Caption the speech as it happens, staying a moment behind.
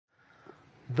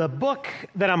The book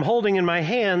that I'm holding in my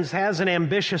hands has an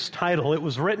ambitious title. It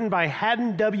was written by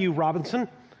Haddon W. Robinson.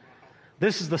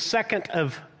 This is the second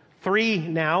of 3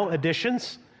 now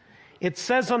editions. It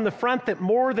says on the front that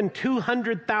more than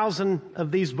 200,000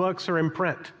 of these books are in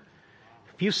print.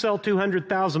 If you sell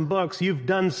 200,000 books, you've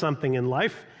done something in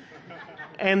life.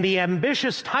 And the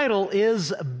ambitious title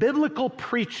is Biblical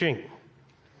Preaching: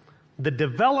 The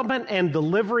Development and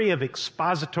Delivery of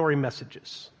Expository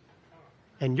Messages.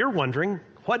 And you're wondering,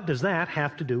 what does that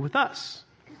have to do with us?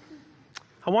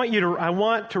 I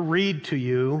want to read to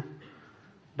you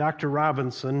Dr.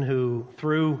 Robinson, who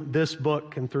through this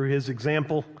book and through his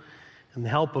example and the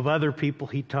help of other people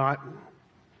he taught,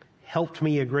 helped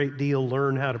me a great deal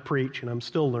learn how to preach, and I'm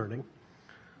still learning.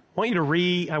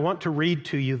 I want to read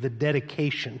to you the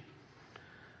dedication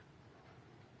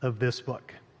of this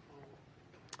book.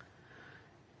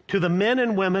 To the men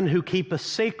and women who keep a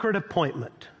sacred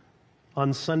appointment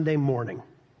on Sunday morning,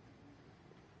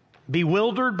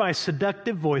 bewildered by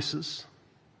seductive voices,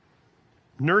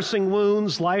 nursing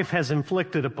wounds life has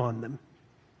inflicted upon them,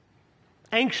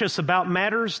 anxious about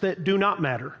matters that do not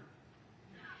matter,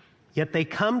 yet they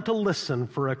come to listen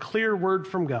for a clear word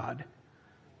from God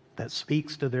that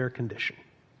speaks to their condition.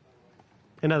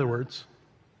 In other words,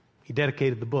 he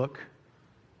dedicated the book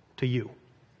to you,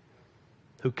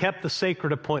 who kept the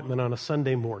sacred appointment on a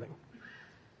Sunday morning.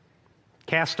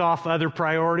 Cast off other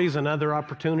priorities and other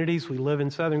opportunities. We live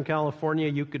in Southern California.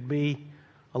 You could be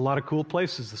a lot of cool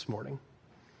places this morning.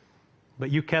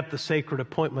 But you kept the sacred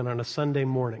appointment on a Sunday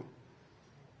morning,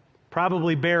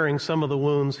 probably bearing some of the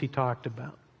wounds he talked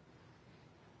about.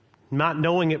 Not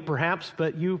knowing it perhaps,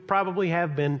 but you probably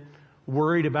have been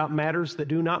worried about matters that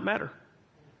do not matter.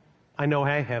 I know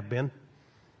I have been.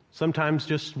 Sometimes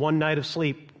just one night of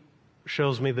sleep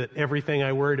shows me that everything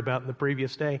I worried about in the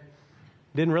previous day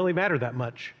didn't really matter that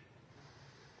much.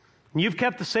 And you've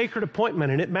kept the sacred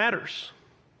appointment, and it matters.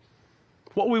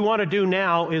 What we want to do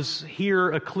now is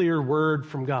hear a clear word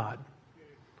from God.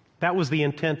 That was the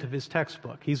intent of his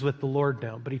textbook. He's with the Lord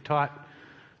now, but he taught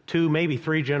 2, maybe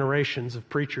 3 generations of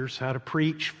preachers how to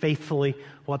preach faithfully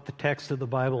what the text of the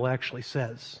Bible actually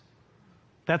says.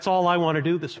 That's all I want to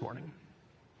do this morning.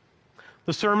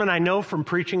 The sermon, I know from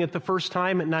preaching it the first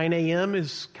time at 9 a.m.,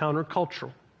 is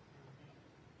countercultural.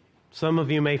 Some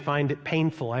of you may find it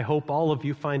painful. I hope all of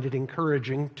you find it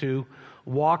encouraging to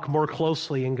walk more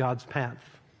closely in God's path.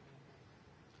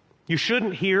 You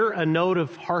shouldn't hear a note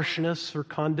of harshness or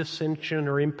condescension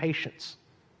or impatience.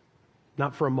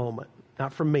 Not for a moment.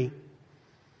 Not from me.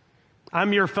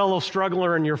 I'm your fellow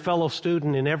struggler and your fellow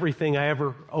student in everything I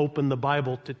ever open the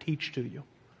Bible to teach to you.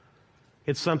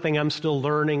 It's something I'm still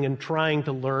learning and trying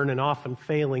to learn and often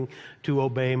failing to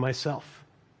obey myself.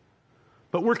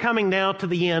 But we're coming now to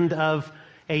the end of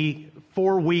a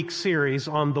 4-week series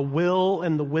on the will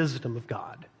and the wisdom of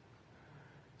God.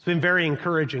 It's been very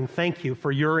encouraging. Thank you for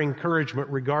your encouragement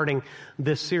regarding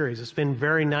this series. It's been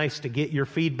very nice to get your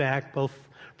feedback, both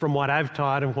from what I've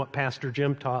taught and what Pastor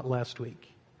Jim taught last week.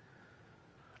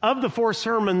 Of the 4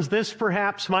 sermons, this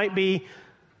perhaps might be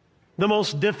the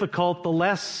most difficult,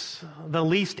 the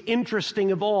least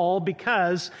interesting of all,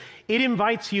 because it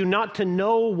invites you not to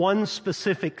know one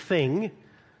specific thing,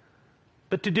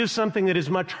 but to do something that is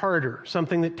much harder,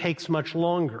 something that takes much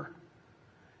longer,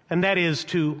 and that is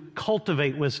to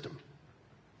cultivate wisdom.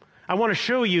 I want to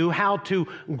show you how to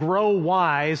grow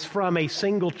wise from a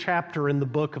single chapter in the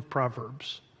book of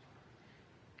Proverbs.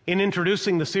 In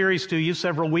introducing the series to you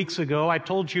several weeks ago, I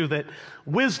told you that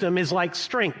wisdom is like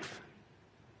strength.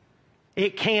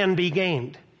 It can be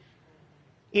gained.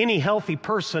 Any healthy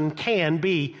person can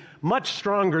be much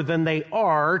stronger than they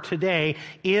are today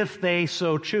if they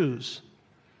so choose.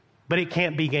 But it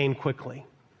can't be gained quickly.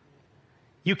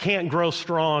 You can't grow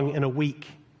strong in a week.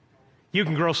 You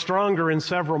can grow stronger in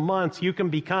several months. You can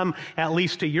become, at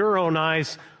least to your own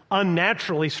eyes,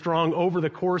 unnaturally strong over the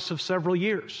course of several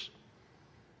years.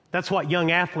 That's what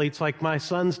young athletes like my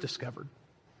sons discovered.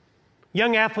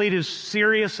 Young athlete is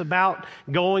serious about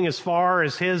going as far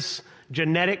as his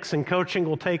genetics and coaching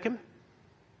will take him.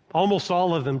 Almost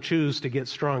all of them choose to get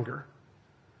stronger.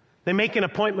 They make an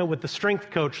appointment with the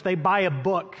strength coach. They buy a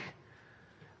book.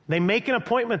 They make an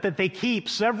appointment that they keep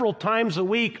several times a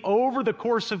week over the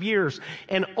course of years.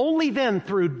 And only then,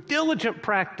 through diligent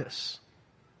practice,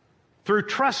 through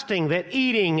trusting that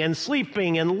eating and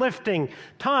sleeping and lifting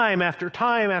time after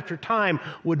time after time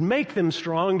would make them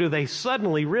strong, do they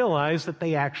suddenly realize that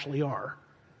they actually are.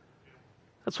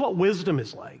 That's what wisdom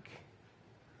is like.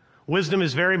 Wisdom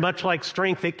is very much like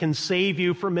strength. It can save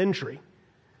you from injury.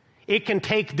 It can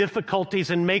take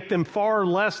difficulties and make them far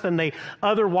less than they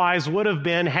otherwise would have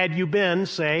been had you been,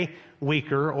 say,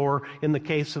 weaker, or in the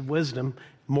case of wisdom,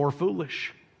 more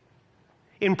foolish.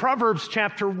 In Proverbs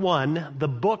chapter 1, the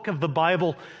book of the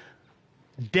Bible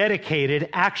dedicated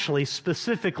actually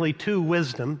specifically to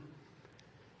wisdom,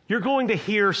 you're going to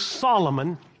hear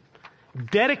Solomon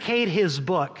dedicate his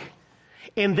book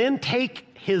and then take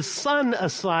his son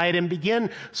aside and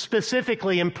begin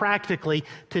specifically and practically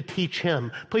to teach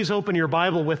him. Please open your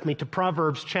Bible with me to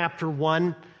Proverbs chapter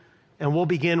 1, and we'll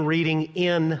begin reading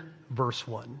in verse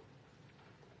 1.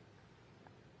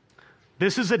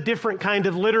 This is a different kind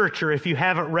of literature if you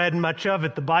haven't read much of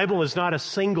it. The Bible is not a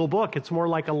single book. It's more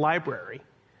like a library.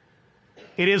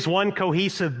 It is one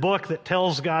cohesive book that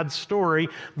tells God's story,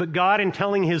 but God, in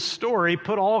telling his story,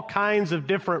 put all kinds of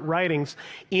different writings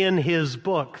in his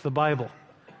book, the Bible.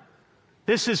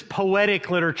 This is poetic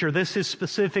literature. This is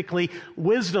specifically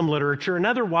wisdom literature. In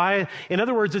other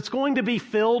words, it's going to be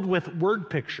filled with word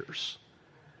pictures.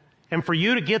 And for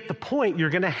you to get the point, you're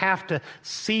going to have to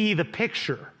see the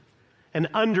picture and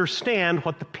understand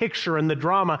what the picture and the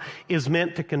drama is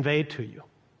meant to convey to you.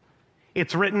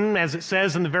 It's written, as it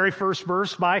says in the very first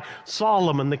verse, by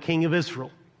Solomon, the king of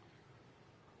Israel.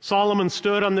 Solomon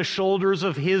stood on the shoulders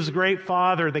of his great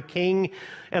father, the king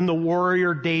and the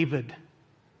warrior David.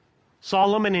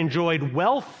 Solomon enjoyed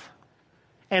wealth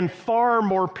and far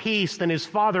more peace than his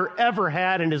father ever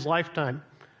had in his lifetime.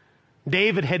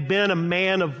 David had been a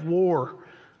man of war,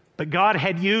 but God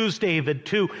had used David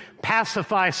to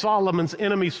pacify Solomon's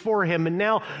enemies for him. And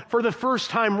now, for the first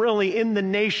time really in the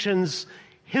nation's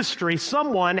history,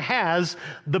 someone has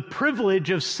the privilege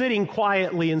of sitting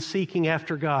quietly and seeking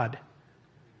after God.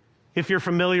 If you're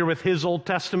familiar with his Old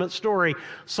Testament story,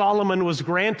 Solomon was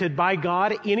granted by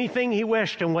God anything he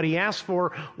wished, and what he asked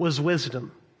for was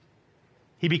wisdom.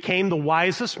 He became the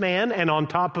wisest man, and on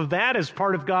top of that, as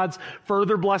part of God's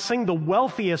further blessing, the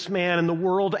wealthiest man in the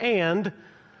world, and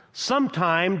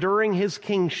sometime during his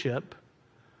kingship,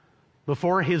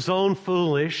 before his own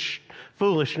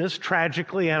foolishness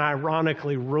tragically and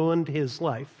ironically ruined his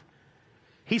life,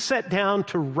 he sat down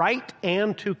to write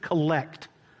and to collect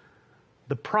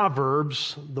the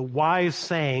Proverbs, the wise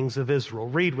sayings of Israel.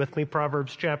 Read with me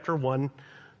Proverbs chapter 1,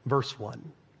 verse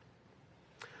 1.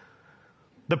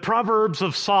 The Proverbs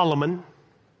of Solomon,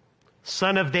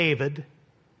 son of David,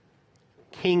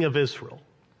 king of Israel.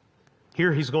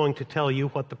 Here he's going to tell you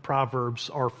what the Proverbs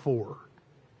are for.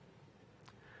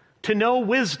 To know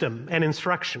wisdom and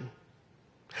instruction,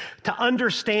 to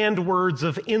understand words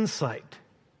of insight,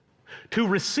 to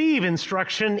receive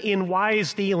instruction in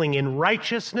wise dealing, in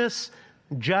righteousness,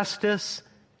 justice,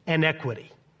 and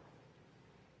equity,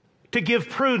 to give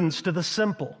prudence to the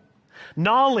simple,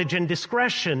 knowledge and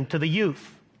discretion to the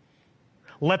youth.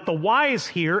 Let the wise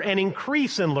hear and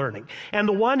increase in learning, and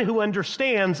the one who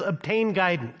understands obtain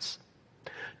guidance.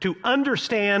 To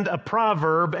understand a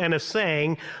proverb and a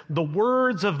saying, the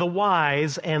words of the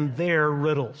wise and their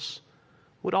riddles.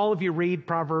 Would all of you read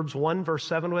Proverbs 1, verse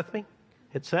 7 with me?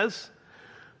 It says,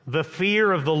 "The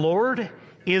fear of the Lord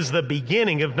is the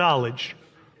beginning of knowledge.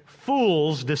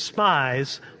 Fools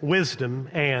despise wisdom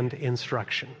and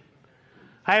instruction."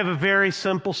 I have a very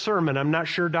simple sermon. I'm not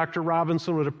sure Dr.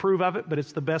 Robinson would approve of it, but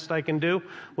it's the best I can do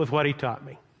with what he taught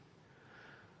me.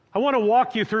 I want to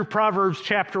walk you through Proverbs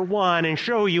chapter 1 and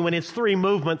show you in its three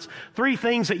movements, three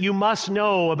things that you must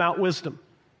know about wisdom.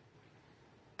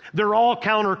 They're all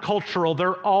countercultural.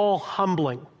 They're all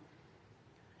humbling.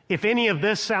 If any of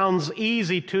this sounds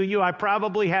easy to you, I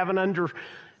probably haven't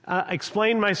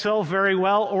explained myself very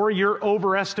well, or you're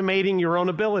overestimating your own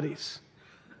abilities.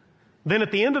 Then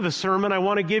at the end of the sermon, I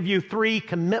want to give you three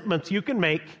commitments you can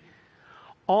make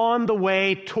on the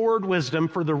way toward wisdom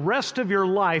for the rest of your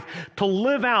life to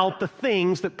live out the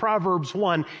things that Proverbs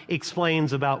 1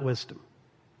 explains about wisdom.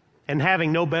 And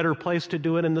having no better place to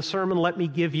do it in the sermon, let me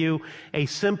give you a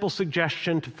simple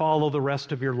suggestion to follow the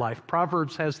rest of your life.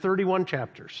 Proverbs has 31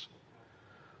 chapters.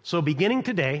 So beginning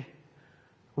today,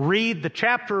 read the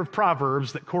chapter of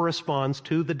Proverbs that corresponds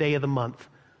to the day of the month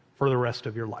for the rest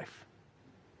of your life.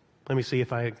 Let me see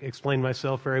if I explain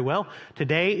myself very well.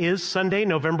 Today is Sunday,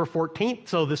 November 14th.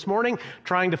 So this morning,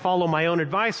 trying to follow my own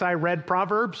advice, I read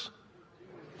Proverbs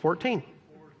 14.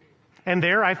 And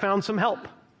there I found some help.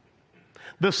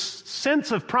 The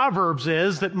sense of Proverbs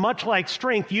is that much like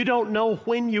strength, you don't know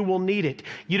when you will need it.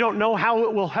 You don't know how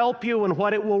it will help you and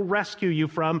what it will rescue you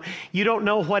from. You don't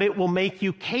know what it will make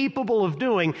you capable of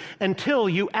doing until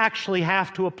you actually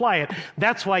have to apply it.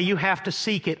 That's why you have to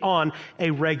seek it on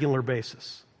a regular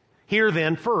basis. Here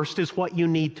then, first, is what you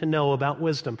need to know about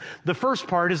wisdom. The first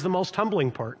part is the most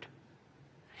humbling part.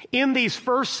 In these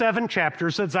first 7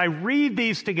 chapters, as I read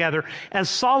these together, as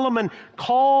Solomon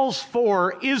calls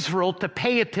for Israel to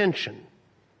pay attention,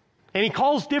 And he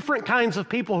calls different kinds of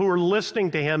people who are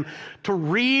listening to him to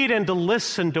read and to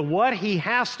listen to what he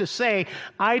has to say.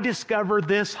 I discover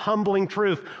this humbling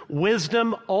truth.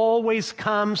 Wisdom always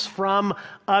comes from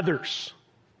others.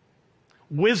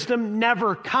 Wisdom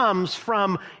never comes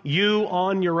from you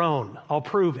on your own. I'll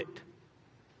prove it.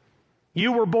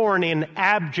 You were born in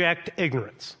abject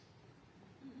ignorance.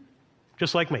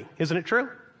 Just like me. Isn't it true?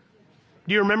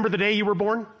 Do you remember the day you were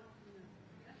born?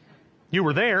 You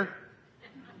were there.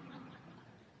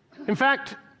 In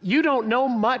fact, you don't know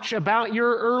much about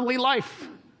your early life.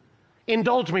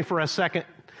 Indulge me for a second.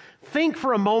 Think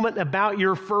for a moment about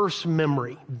your first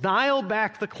memory. Dial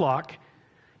back the clock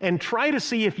and try to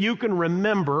see if you can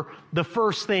remember the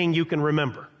first thing you can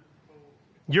remember.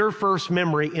 Your first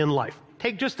memory in life.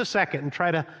 Take just a second and try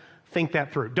to think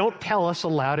that through. Don't tell us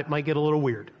aloud. It might get a little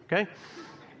weird, okay?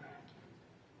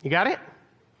 You got it?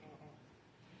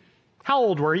 How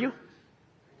old were you?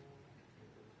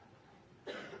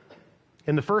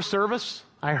 In the first service,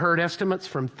 I heard estimates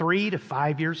from 3 to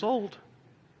 5 years old.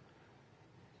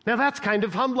 Now that's kind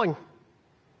of humbling.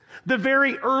 The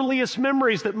very earliest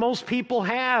memories that most people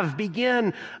have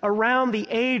begin around the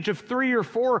age of 3 or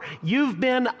 4. You've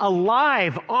been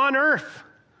alive on earth,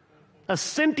 a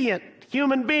sentient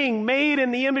human being made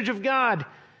in the image of God,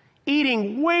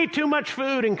 eating way too much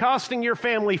food and costing your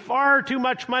family far too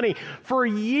much money for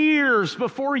years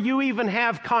before you even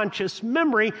have conscious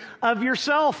memory of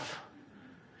yourself.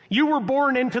 You were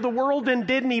born into the world and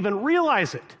didn't even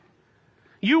realize it.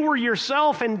 You were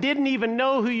yourself and didn't even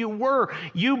know who you were.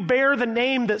 You bear the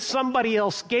name that somebody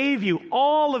else gave you.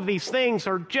 All of these things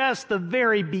are just the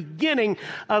very beginning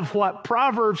of what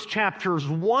Proverbs chapters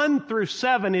 1 through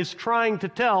 7 is trying to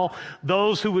tell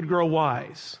those who would grow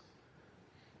wise.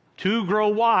 To grow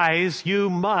wise, you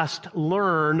must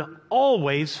learn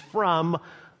always from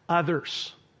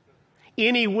others.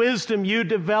 Any wisdom you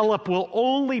develop will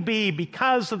only be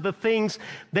because of the things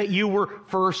that you were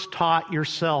first taught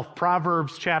yourself.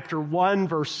 Proverbs chapter 1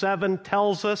 verse 7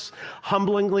 tells us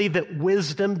humblingly that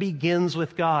wisdom begins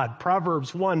with God.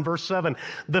 Proverbs 1 verse 7,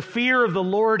 the fear of the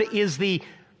Lord is the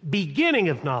beginning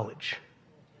of knowledge.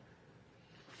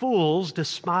 Fools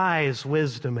despise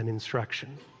wisdom and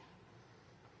instruction.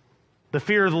 The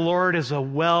fear of the Lord is a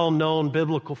well-known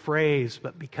biblical phrase,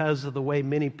 but because of the way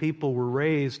many people were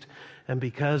raised and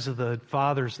because of the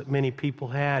fathers that many people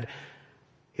had,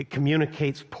 it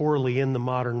communicates poorly in the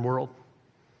modern world.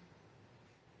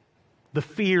 The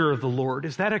fear of the Lord,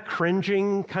 is that a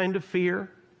cringing kind of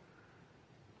fear?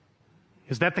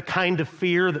 Is that the kind of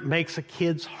fear that makes a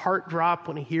kid's heart drop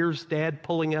when he hears Dad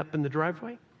pulling up in the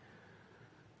driveway?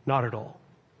 Not at all.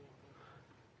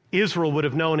 Israel would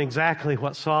have known exactly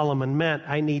what Solomon meant.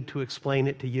 I need to explain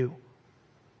it to you.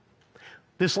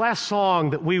 This last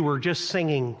song that we were just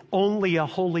singing, Only a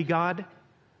Holy God,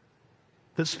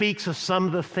 that speaks of some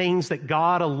of the things that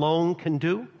God alone can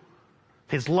do,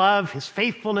 His love, His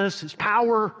faithfulness, His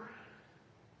power,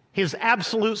 His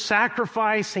absolute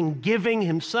sacrifice in giving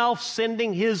Himself,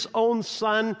 sending His own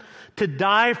Son to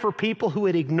die for people who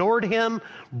had ignored Him,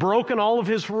 broken all of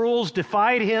His rules,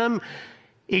 defied Him,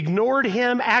 ignored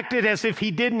Him, acted as if He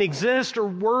didn't exist, or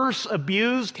worse,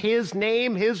 abused His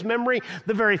name, His memory,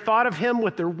 the very thought of Him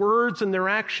with their words and their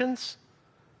actions.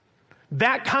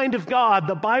 That kind of God,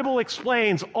 the Bible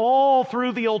explains all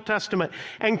through the Old Testament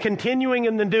and continuing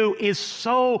in the New, is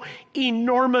so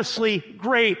enormously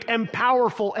great and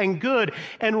powerful and good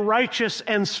and righteous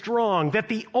and strong that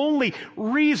the only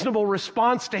reasonable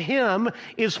response to Him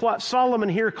is what Solomon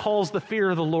here calls the fear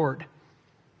of the Lord.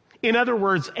 In other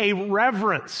words, a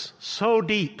reverence so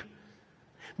deep,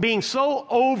 being so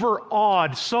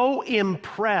overawed, so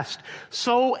impressed,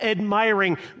 so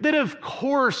admiring, that of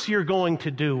course you're going to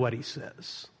do what He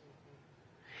says.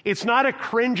 It's not a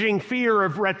cringing fear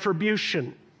of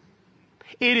retribution.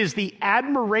 It is the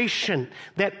admiration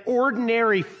that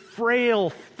ordinary, frail,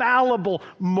 fallible,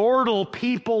 mortal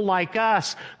people like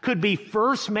us could be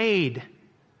first made,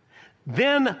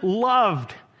 then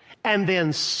loved, and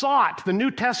then sought, the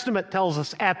New Testament tells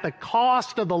us, at the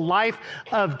cost of the life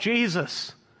of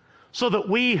Jesus, so that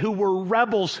we who were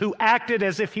rebels, who acted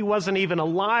as if He wasn't even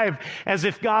alive, as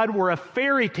if God were a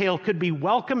fairy tale, could be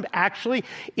welcomed actually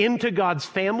into God's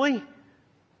family,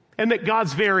 and that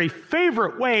God's very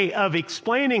favorite way of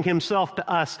explaining Himself to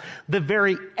us, the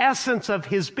very essence of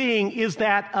His being, is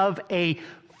that of a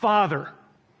father,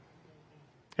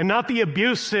 and not the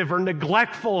abusive or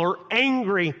neglectful or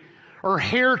angry or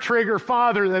hair-trigger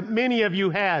father that many of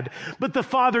you had, but the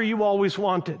father you always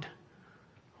wanted.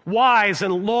 Wise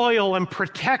and loyal and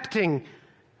protecting,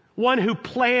 one who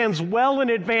plans well in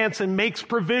advance and makes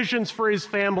provisions for his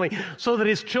family so that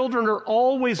his children are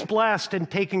always blessed and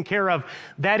taken care of.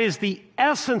 That is the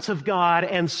essence of God,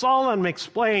 and Solomon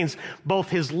explains both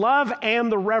his love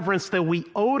and the reverence that we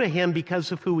owe to him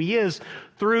because of who he is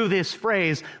through this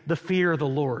phrase, the fear of the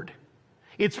Lord.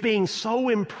 It's being so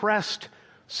impressed,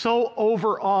 so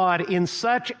overawed, in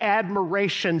such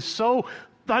admiration, so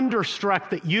thunderstruck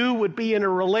that you would be in a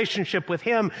relationship with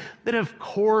him, that of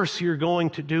course you're going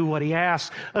to do what he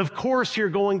asks. Of course you're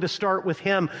going to start with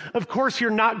him. Of course you're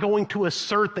not going to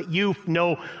assert that you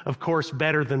know, of course,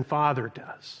 better than Father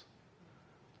does.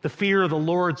 The fear of the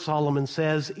Lord, Solomon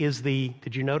says, is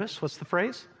did you notice? What's the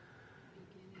phrase?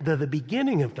 The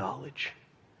beginning of knowledge.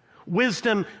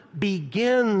 Wisdom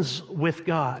begins with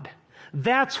God.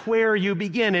 That's where you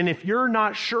begin. And if you're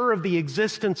not sure of the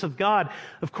existence of God,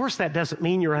 of course that doesn't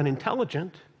mean you're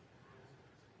unintelligent.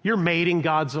 You're made in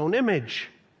God's own image.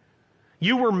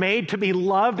 You were made to be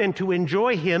loved and to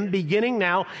enjoy him beginning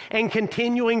now and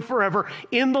continuing forever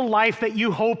in the life that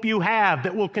you hope you have,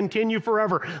 that will continue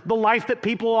forever, the life that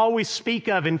people always speak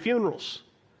of in funerals.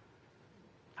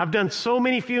 I've done so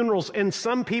many funerals, and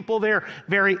some people there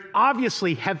very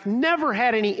obviously have never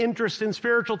had any interest in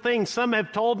spiritual things. Some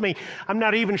have told me, I'm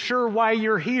not even sure why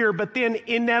you're here, but then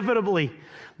inevitably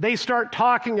they start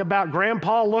talking about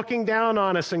Grandpa looking down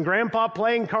on us and Grandpa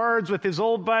playing cards with his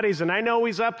old buddies, and I know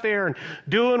he's up there and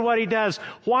doing what he does.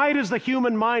 Why does the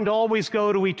human mind always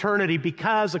go to eternity?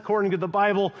 Because, according to the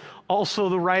Bible, also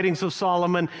the writings of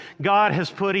Solomon, God has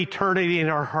put eternity in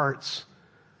our hearts.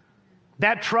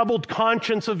 That troubled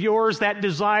conscience of yours, that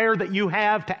desire that you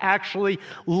have to actually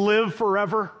live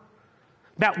forever,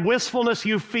 that wistfulness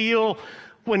you feel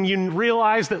when you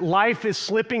realize that life is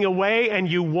slipping away and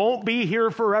you won't be here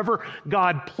forever,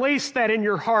 God placed that in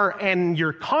your heart and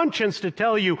your conscience to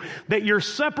tell you that you're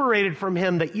separated from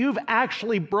him, that you've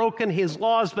actually broken his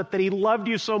laws, but that he loved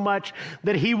you so much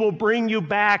that he will bring you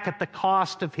back at the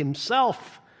cost of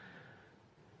himself.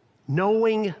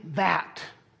 Knowing that,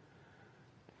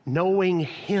 knowing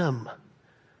him,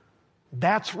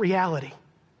 that's reality.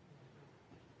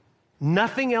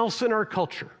 Nothing else in our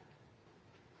culture,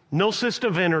 no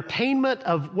system of entertainment,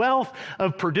 of wealth,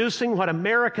 of producing what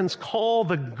Americans call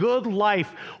the good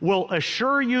life will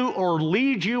assure you or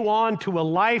lead you on to a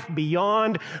life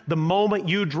beyond the moment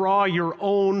you draw your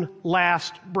own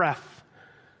last breath.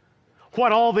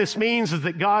 What all this means is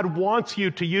that God wants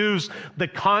you to use the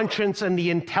conscience and the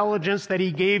intelligence that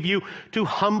he gave you to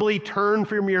humbly turn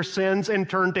from your sins and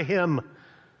turn to him.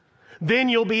 Then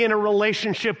you'll be in a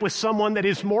relationship with someone that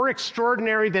is more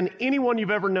extraordinary than anyone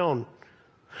you've ever known.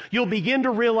 You'll begin to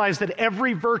realize that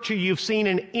every virtue you've seen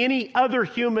in any other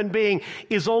human being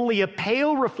is only a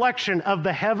pale reflection of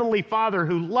the Heavenly Father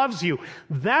who loves you.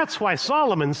 That's why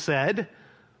Solomon said,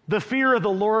 the fear of the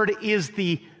Lord is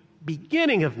the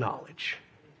beginning of knowledge.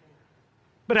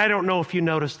 But I don't know if you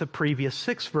noticed the previous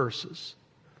 6 verses.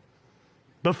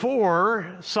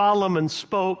 Before Solomon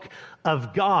spoke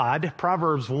of God,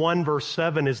 Proverbs 1 verse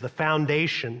 7 is the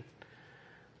foundation,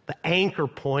 the anchor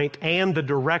point, and the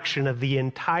direction of the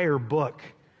entire book.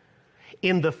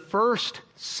 In the first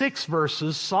 6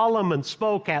 verses, Solomon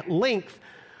spoke at length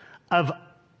of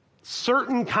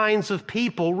certain kinds of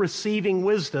people receiving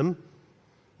wisdom,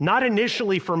 not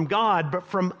initially from God, but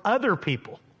from other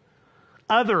people,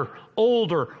 other,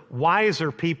 older,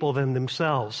 wiser people than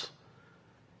themselves.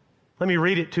 Let me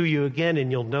read it to you again and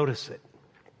you'll notice it.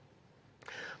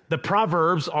 The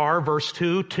Proverbs are, verse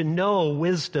 2, to know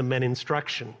wisdom and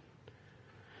instruction,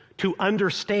 to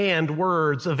understand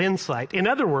words of insight. In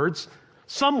other words,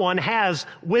 someone has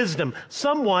wisdom.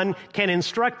 Someone can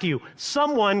instruct you.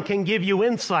 Someone can give you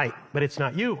insight, but it's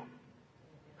not you.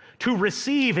 To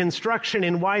receive instruction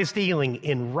in wise dealing,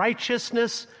 in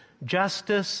righteousness,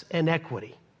 justice, and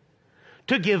equity.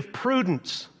 To give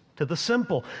prudence to the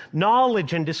simple,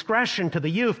 knowledge and discretion to the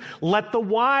youth. Let the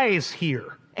wise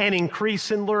hear and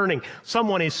increase in learning.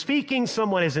 Someone is speaking,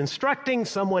 someone is instructing,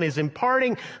 someone is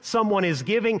imparting, someone is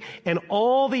giving, and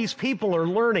all these people are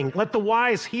learning. Let the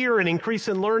wise hear and increase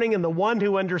in learning, and the one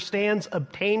who understands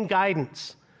obtain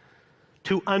guidance.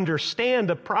 To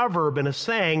understand a proverb and a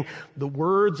saying, the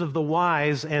words of the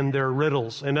wise and their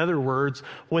riddles. In other words,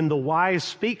 when the wise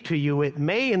speak to you, it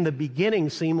may in the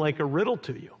beginning seem like a riddle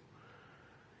to you.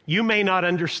 You may not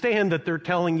understand that they're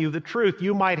telling you the truth.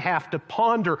 You might have to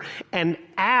ponder and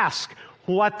ask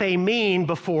what they mean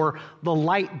before the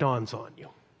light dawns on you.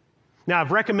 Now,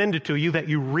 I've recommended to you that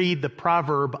you read the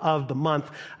proverb of the month.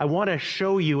 I want to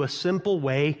show you a simple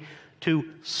way to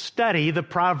study the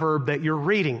proverb that you're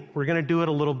reading. We're going to do it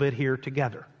a little bit here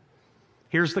together.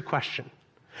 Here's the question.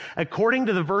 According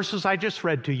to the verses I just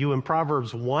read to you in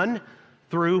Proverbs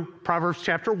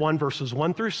chapter 1, verses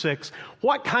 1 through 6,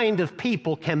 what kind of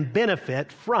people can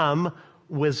benefit from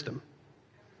wisdom?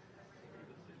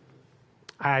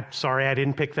 I'm sorry, I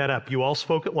didn't pick that up. You all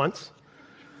spoke at once.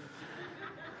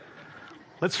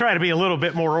 Let's try to be a little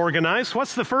bit more organized.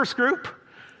 What's the first group?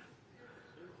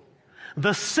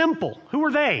 The simple. Who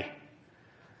are they?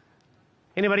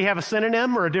 Anybody have a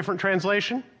synonym or a different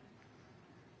translation?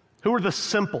 Who are the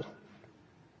simple?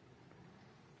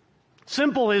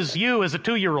 Simple is you as a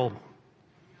 2-year-old.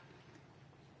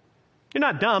 You're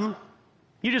not dumb.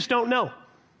 You just don't know.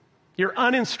 You're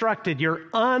uninstructed. You're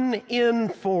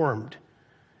uninformed.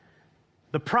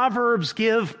 The Proverbs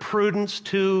give prudence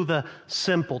to the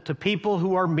simple, to people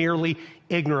who are merely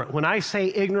ignorant. When I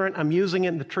say ignorant, I'm using it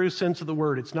in the true sense of the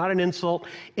word. It's not an insult.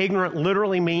 Ignorant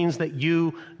literally means that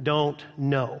you don't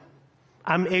know.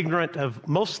 I'm ignorant of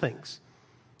most things.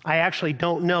 I actually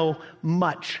don't know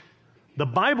much. The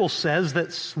Bible says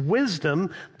that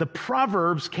wisdom, the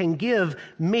Proverbs can give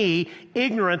me,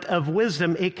 ignorant of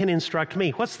wisdom, it can instruct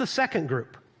me. What's the second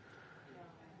group?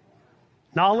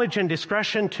 Knowledge and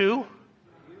discretion to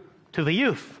the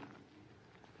youth.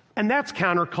 And that's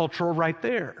countercultural right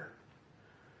there.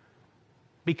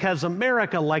 Because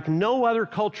America, like no other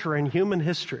culture in human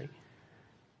history,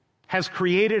 has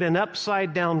created an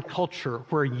upside-down culture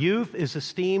where youth is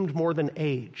esteemed more than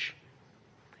age.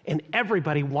 And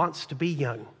everybody wants to be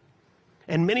young.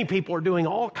 And many people are doing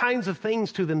all kinds of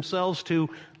things to themselves to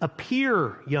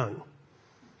appear young,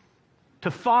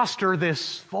 to foster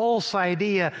this false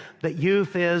idea that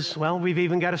youth is, well, we've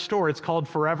even got a store. It's called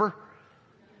Forever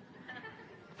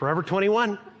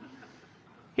 21.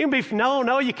 You can be,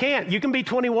 no, you can't. You can be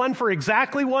 21 for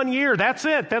exactly 1 year. That's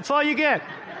it. That's all you get.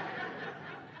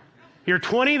 You're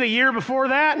 20 the year before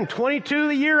that and 22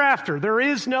 the year after. There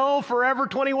is no Forever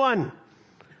 21.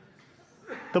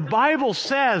 The Bible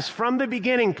says from the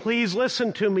beginning, please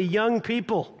listen to me, young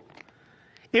people.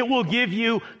 It will give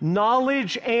you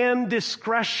knowledge and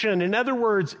discretion. In other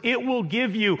words, it will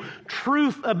give you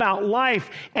truth about life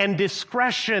and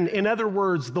discretion. In other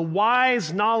words, the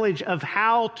wise knowledge of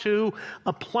how to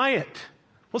apply it.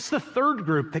 What's the third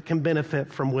group that can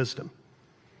benefit from wisdom?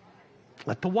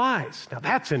 Let the wise. Now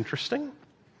that's interesting.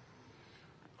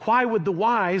 Why would the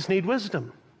wise need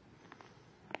wisdom?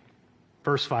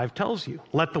 Verse 5 tells you,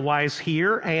 let the wise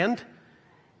hear and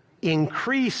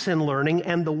increase in learning,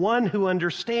 and the one who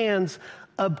understands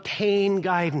obtain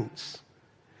guidance.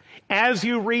 As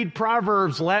you read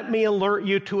Proverbs, let me alert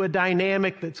you to a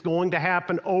dynamic that's going to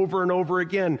happen over and over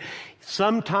again.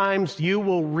 Sometimes you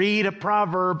will read a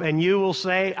proverb and you will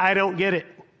say, I don't get it.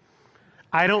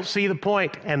 I don't see the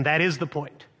point, and that is the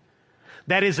point.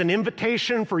 That is an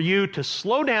invitation for you to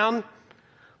slow down,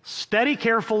 study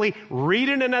carefully, read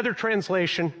in another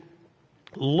translation,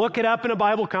 look it up in a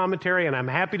Bible commentary, and I'm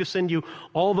happy to send you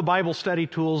all the Bible study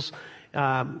tools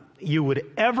you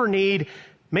would ever need.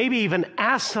 Maybe even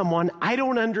ask someone, I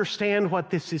don't understand what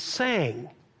this is saying.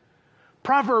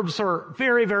 Proverbs are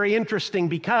very, very interesting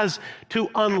because to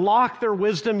unlock their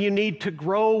wisdom, you need to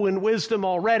grow in wisdom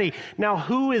already. Now,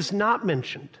 who is not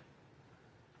mentioned?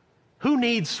 Who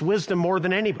needs wisdom more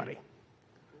than anybody?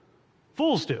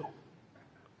 Fools do.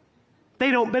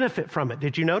 They don't benefit from it.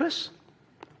 Did you notice?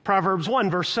 Proverbs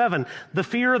 1, verse 7, the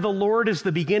fear of the Lord is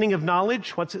the beginning of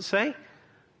knowledge. What's it say?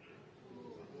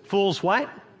 Fools what?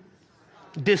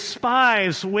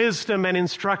 Despise wisdom and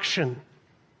instruction.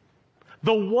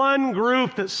 The one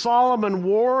group that Solomon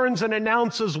warns and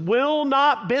announces will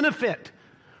not benefit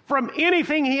from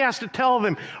anything he has to tell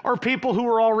them are people who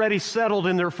are already settled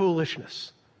in their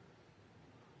foolishness.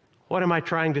 What am I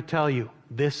trying to tell you?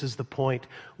 This is the point.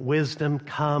 Wisdom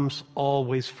comes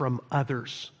always from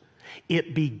others.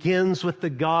 It begins with the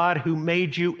God who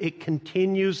made you. It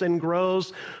continues and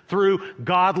grows through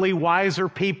godly, wiser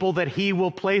people that He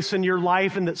will place in your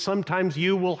life and that sometimes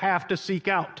you will have to seek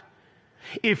out.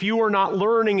 If you are not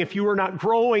learning, if you are not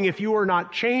growing, if you are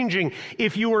not changing,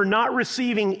 if you are not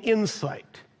receiving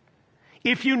insight,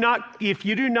 if you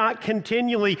do not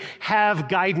continually have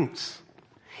guidance,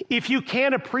 if you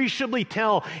can't appreciably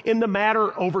tell in the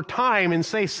matter over time, in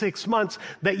say 6 months,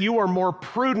 that you are more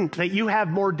prudent, that you have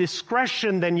more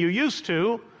discretion than you used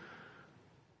to,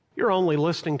 you're only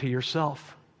listening to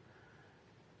yourself.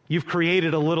 You've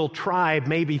created a little tribe,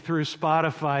 maybe through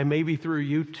Spotify, maybe through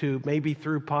YouTube, maybe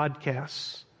through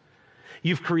podcasts.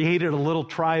 You've created a little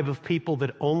tribe of people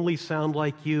that only sound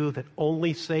like you, that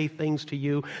only say things to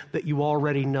you that you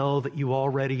already know, that you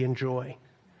already enjoy.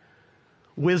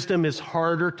 Wisdom is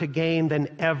harder to gain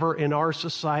than ever in our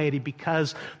society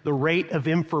because the rate of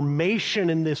information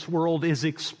in this world is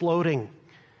exploding.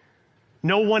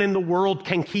 No one in the world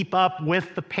can keep up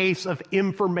with the pace of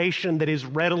information that is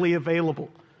readily available.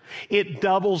 It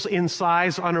doubles in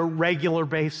size on a regular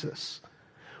basis.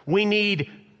 We need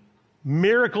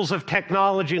miracles of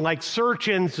technology like search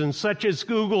engines such as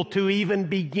Google to even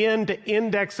begin to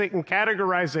index it and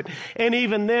categorize it. And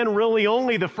even then, really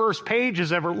only the first page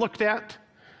is ever looked at.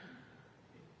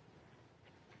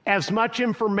 As much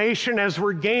information as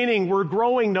we're gaining, we're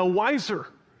growing no wiser.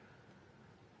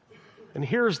 And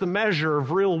here's the measure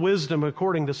of real wisdom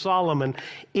according to Solomon.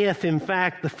 If, in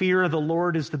fact, the fear of the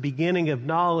Lord is the beginning of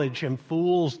knowledge and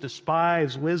fools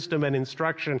despise wisdom and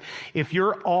instruction, if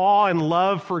your awe and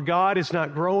love for God is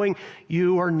not growing,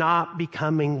 you are not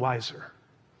becoming wiser.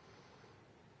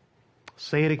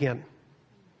 Say it again.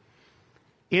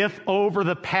 If over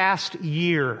the past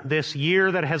year, this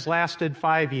year that has lasted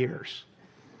 5 years,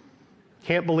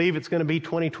 can't believe it's going to be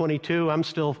 2022, I'm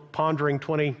still pondering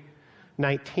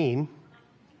 2019.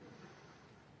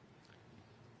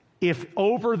 If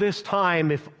over this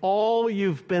time, if all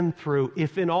you've been through,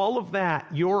 if in all of that,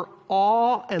 your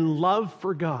awe and love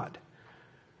for God,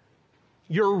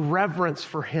 your reverence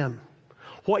for Him,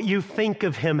 what you think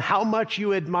of Him, how much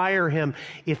you admire Him,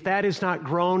 if that is not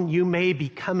grown, you may be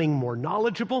becoming more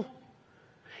knowledgeable,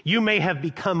 you may have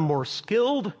become more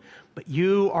skilled, but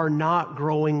you are not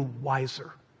growing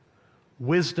wiser.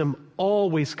 Wisdom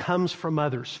always comes from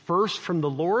others, first from the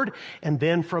Lord and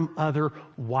then from other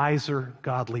wiser,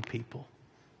 godly people.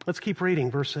 Let's keep reading,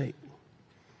 verse 8.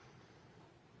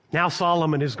 Now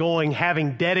Solomon is going,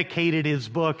 having dedicated his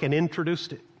book and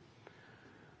introduced it,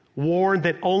 warned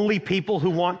that only people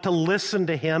who want to listen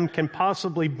to him can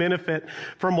possibly benefit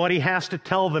from what he has to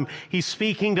tell them. He's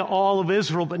speaking to all of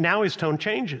Israel, but now his tone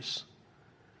changes.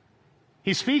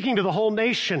 He's speaking to the whole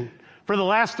nation. For the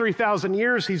last 3,000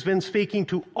 years, he's been speaking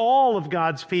to all of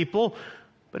God's people,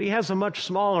 but he has a much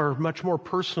smaller, much more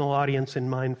personal audience in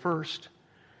mind first.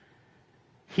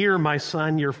 Hear, my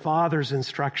son, your father's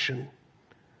instruction.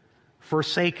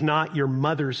 Forsake not your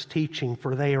mother's teaching,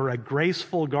 for they are a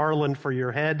graceful garland for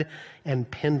your head and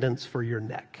pendants for your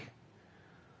neck.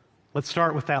 Let's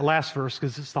start with that last verse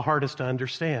because it's the hardest to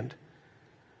understand.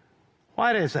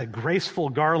 What is a graceful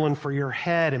garland for your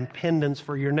head and pendants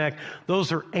for your neck?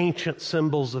 Those are ancient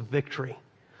symbols of victory.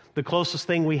 The closest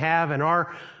thing we have in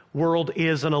our world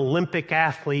is an Olympic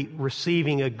athlete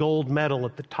receiving a gold medal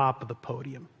at the top of the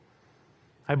podium.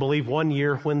 I believe one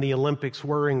year when the Olympics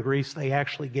were in Greece, they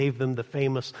actually gave them the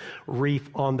famous wreath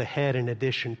on the head in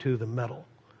addition to the medal.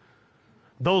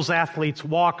 Those athletes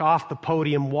walk off the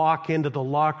podium, walk into the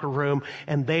locker room,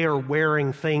 and they are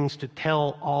wearing things to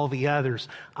tell all the others,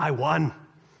 I won.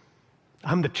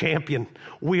 I'm the champion.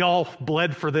 We all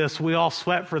bled for this. We all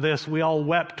sweat for this. We all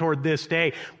wept toward this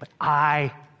day, but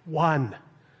I won.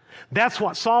 That's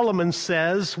what Solomon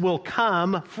says will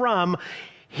come from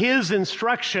his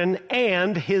instruction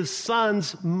and his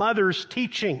son's mother's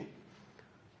teaching.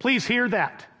 Please hear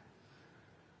that.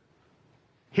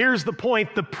 Here's the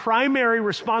point. The primary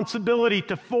responsibility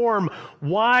to form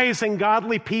wise and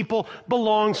godly people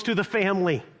belongs to the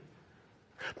family.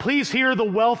 Please hear the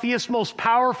wealthiest, most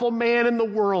powerful man in the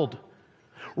world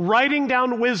writing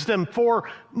down wisdom for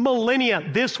millennia.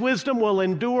 This wisdom will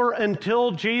endure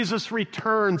until Jesus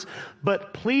returns.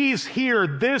 But please hear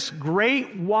this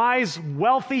great, wise,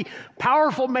 wealthy,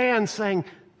 powerful man saying,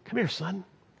 come here, son.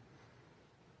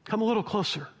 Come a little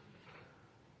closer.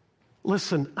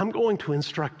 Listen, I'm going to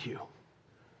instruct you.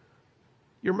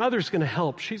 Your mother's going to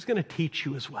help. She's going to teach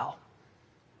you as well.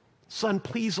 Son,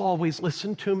 please always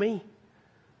listen to me.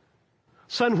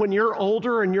 Son, when you're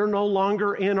older and you're no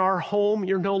longer in our home,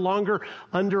 you're no longer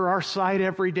under our side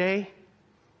every day,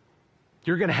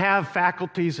 you're going to have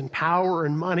faculties and power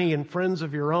and money and friends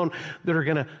of your own that are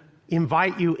going to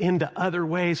invite you into other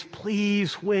ways.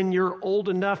 Please, when you're old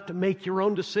enough to make your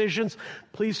own decisions,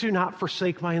 please do not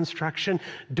forsake my instruction.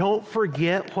 Don't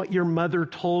forget what your mother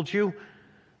told you.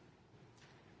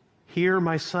 Hear,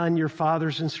 my son, your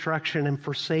father's instruction, and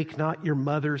forsake not your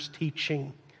mother's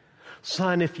teaching.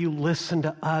 Son, if you listen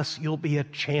to us, you'll be a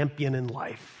champion in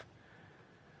life.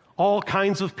 All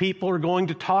kinds of people are going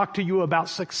to talk to you about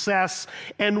success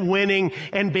and winning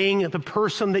and being the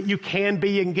person that you can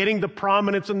be and getting the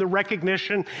prominence and the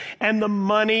recognition and the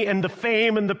money and the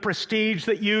fame and the prestige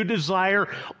that you desire.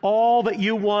 All that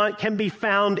you want can be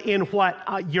found in what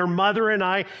your mother and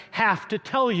I have to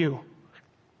tell you.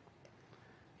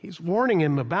 He's warning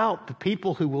him about the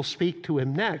people who will speak to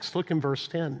him next. Look in verse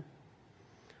 10.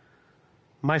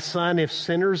 My son, if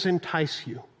sinners entice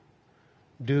you,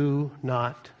 do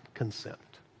not consent.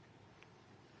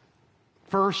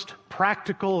 First,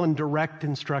 practical and direct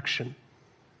instruction.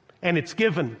 And it's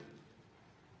given.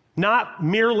 not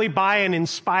merely by an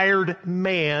inspired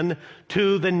man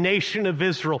to the nation of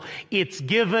Israel. It's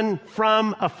given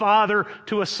from a father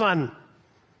to a son.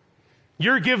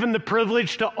 You're given the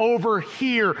privilege to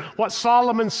overhear what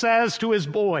Solomon says to his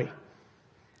boy.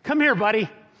 Come here, buddy.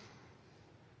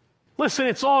 Listen,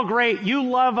 it's all great. You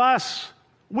love us.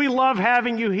 We love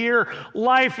having you here.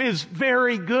 Life is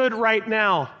very good right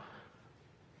now.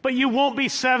 But you won't be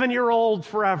 7-year-old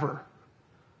forever.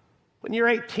 When you're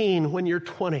 18, when you're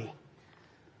 20,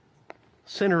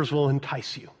 sinners will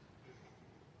entice you.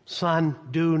 Son,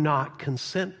 do not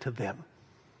consent to them.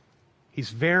 He's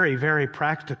very, very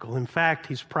practical. In fact,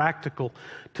 he's practical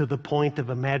to the point of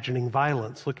imagining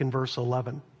violence. Look in verse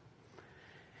 11.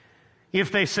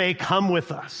 If they say, come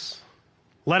with us,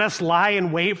 let us lie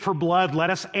in wait for blood, let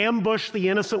us ambush the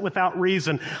innocent without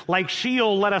reason. Like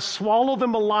Sheol, let us swallow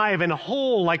them alive and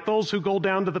whole like those who go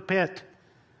down to the pit.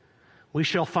 We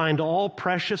shall find all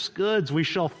precious goods. We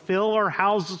shall fill our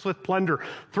houses with plunder.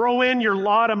 Throw in your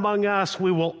lot among us.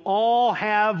 We will all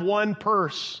have one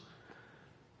purse.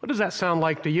 What does that sound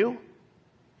like to you?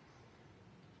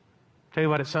 Tell you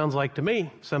what it sounds like to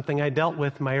me. Something I dealt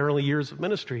with in my early years of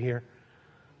ministry here.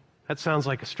 That sounds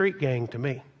like a street gang to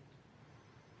me.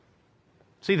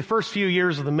 See, the first few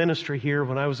years of the ministry here,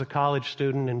 when I was a college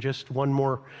student and just one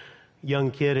more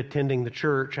young kid attending the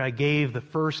church, I gave the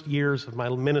first years of my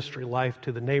ministry life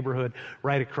to the neighborhood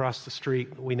right across the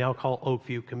street that we now call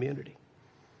Oakview Community.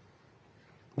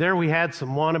 There we had some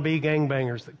wannabe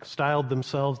gangbangers that styled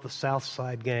themselves the South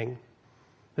Side Gang.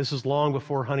 This is long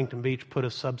before Huntington Beach put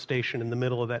a substation in the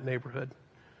middle of that neighborhood.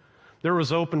 There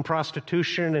was open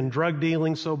prostitution and drug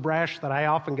dealing so brash that I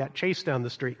often got chased down the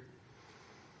street.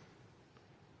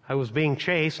 I was being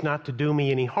chased not to do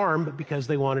me any harm, but because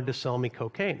they wanted to sell me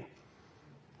cocaine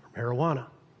or marijuana.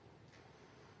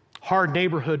 Hard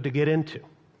neighborhood to get into.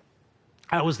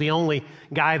 I was the only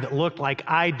guy that looked like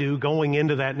I do going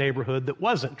into that neighborhood that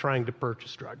wasn't trying to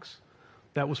purchase drugs.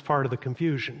 That was part of the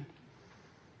confusion.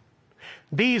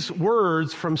 These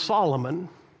words from Solomon,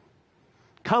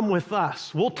 come with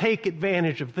us. We'll take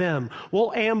advantage of them.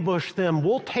 We'll ambush them.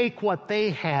 We'll take what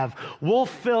they have. We'll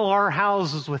fill our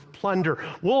houses with plunder.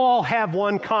 We'll all have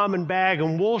one common bag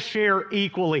and we'll share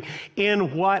equally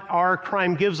in what our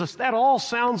crime gives us. That all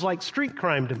sounds like street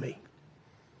crime to me.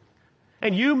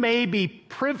 And you may be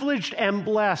privileged and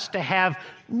blessed to have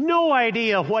no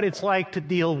idea what it's like to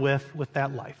deal with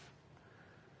that life.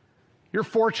 You're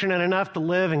fortunate enough to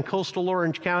live in coastal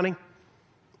Orange County.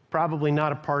 Probably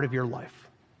not a part of your life.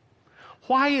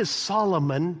 Why is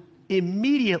Solomon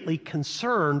immediately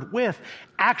concerned with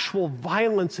actual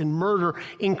violence and murder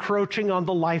encroaching on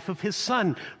the life of his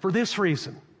son? For this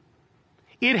reason.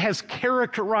 It has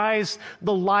characterized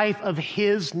the life of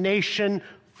his nation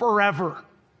forever.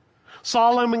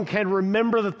 Solomon can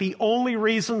remember that the only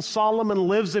reason Solomon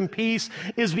lives in peace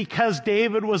is because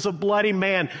David was a bloody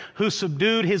man who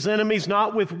subdued his enemies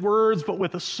not with words but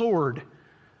with a sword.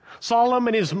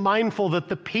 Solomon is mindful that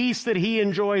the peace that he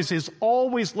enjoys is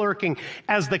always lurking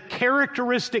as the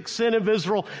characteristic sin of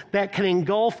Israel that can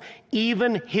engulf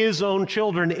even his own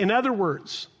children. In other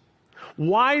words,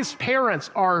 wise parents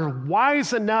are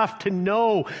wise enough to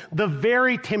know the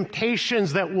very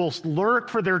temptations that will lurk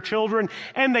for their children,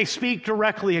 and they speak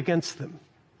directly against them.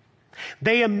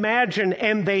 They imagine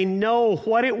and they know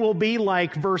what it will be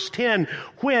like, verse 10,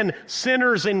 when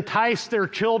sinners entice their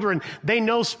children. They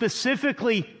know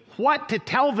specifically what to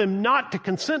tell them not to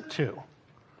consent to.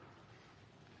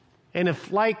 And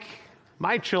if, like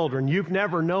my children, you've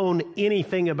never known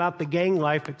anything about the gang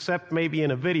life except maybe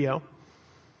in a video,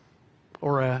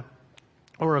 or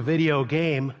a video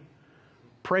game,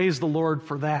 praise the Lord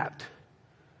for that.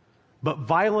 But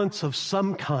violence of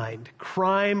some kind,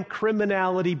 crime,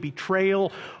 criminality,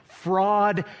 betrayal,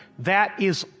 fraud, that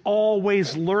is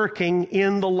always lurking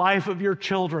in the life of your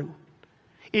children.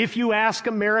 If you ask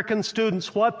American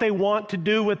students what they want to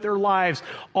do with their lives,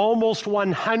 almost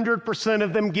 100%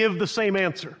 of them give the same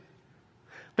answer.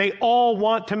 They all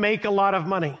want to make a lot of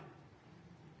money.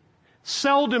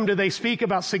 Seldom do they speak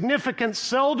about significance.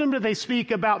 Seldom do they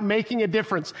speak about making a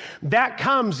difference. That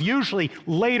comes usually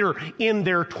later in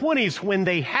their 20s when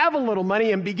they have a little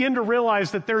money and begin to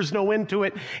realize that there's no end to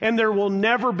it and there will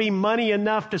never be money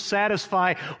enough to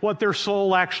satisfy what their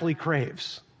soul actually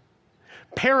craves.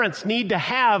 Parents need to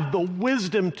have the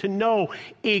wisdom to know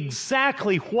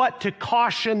exactly what to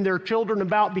caution their children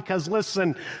about, because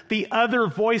listen, the other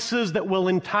voices that will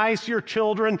entice your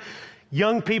children,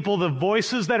 young people, the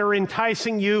voices that are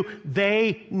enticing you,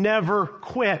 they never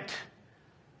quit.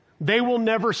 They will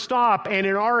never stop. And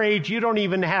in our age, you don't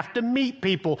even have to meet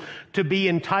people to be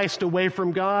enticed away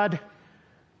from God.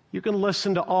 You can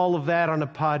listen to all of that on a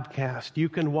podcast. You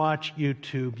can watch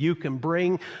YouTube. You can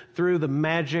bring through the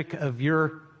magic of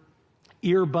your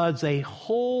earbuds a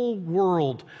whole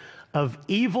world of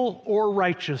evil or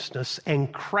righteousness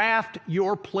and craft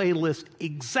your playlist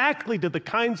exactly to the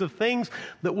kinds of things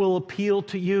that will appeal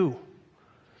to you.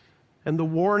 And the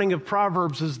warning of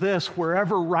Proverbs is this: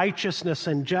 wherever righteousness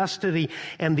and justice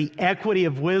and the equity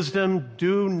of wisdom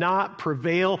do not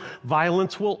prevail,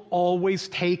 violence will always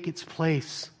take its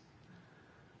place.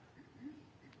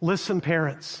 Listen,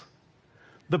 parents,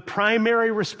 the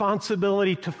primary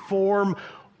responsibility to form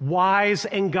wise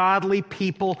and godly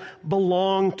people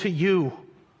belong to you.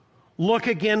 Look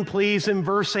again, please, in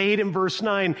verse 8 and verse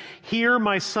 9. Hear,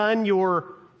 my son,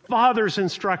 your father's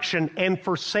instruction, and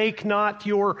forsake not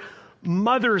your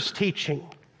mother's teaching.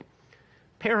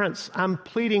 Parents, I'm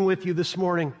pleading with you this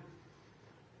morning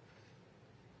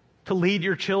to lead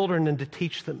your children and to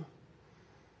teach them,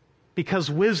 because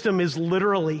wisdom is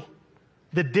literally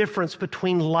the difference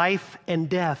between life and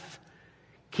death.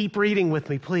 Keep reading with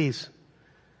me, please.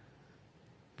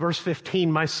 Verse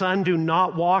 15, my son, do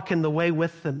not walk in the way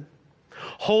with them.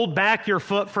 Hold back your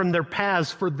foot from their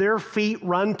paths, for their feet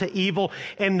run to evil,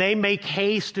 and they make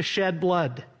haste to shed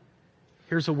blood.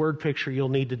 Here's a word picture you'll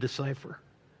need to decipher.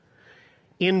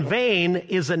 In vain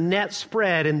is a net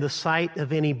spread in the sight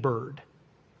of any bird.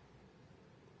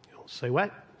 You'll say,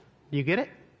 what? Do you get it?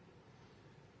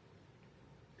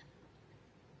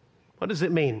 What does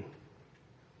it mean?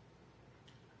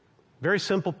 Very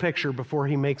simple picture before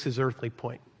he makes his earthly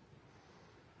point.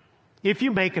 If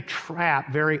you make a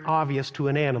trap very obvious to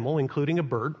an animal, including a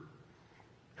bird,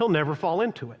 he'll never fall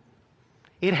into it.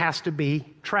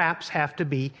 Traps have to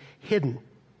be hidden.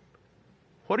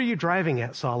 What are you driving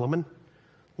at, Solomon?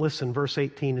 Listen, verse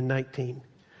 18 and 19.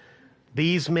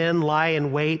 These men lie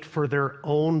in wait for their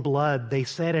own blood. They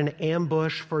set an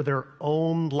ambush for their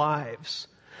own lives.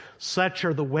 Such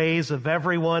are the ways of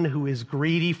everyone who is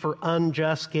greedy for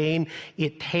unjust gain.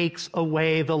 It takes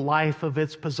away the life of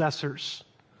its possessors.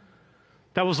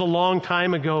 That was a long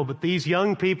time ago, but these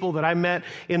young people that I met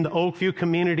in the Oakview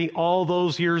community all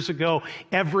those years ago,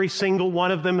 every single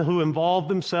one of them who involved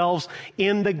themselves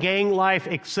in the gang life,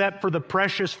 except for the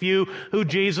precious few who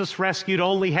Jesus rescued,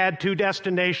 only had two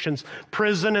destinations: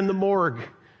 prison and the morgue.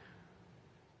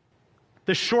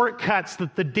 The shortcuts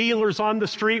that the dealers on the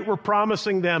street were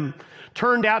promising them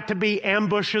turned out to be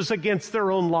ambushes against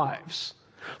their own lives.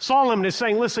 Solomon is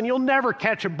saying, listen, you'll never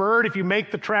catch a bird if you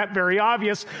make the trap very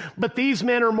obvious, but these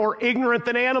men are more ignorant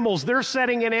than animals. They're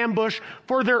setting an ambush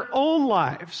for their own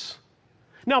lives.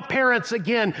 Now, parents,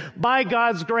 again, by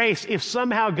God's grace, if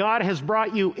somehow God has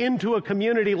brought you into a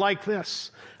community like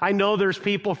this, I know there's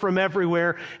people from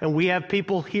everywhere, and we have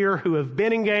people here who have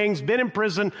been in gangs, been in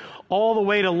prison, all the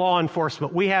way to law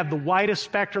enforcement. We have the widest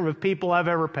spectrum of people I've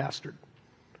ever pastored.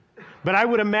 But I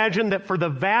would imagine that for the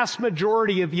vast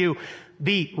majority of you,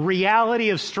 the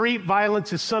reality of street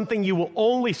violence is something you will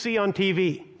only see on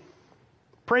TV.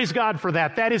 Praise God for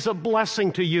that. That is a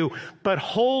blessing to you. But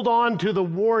hold on to the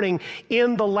warning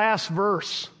in the last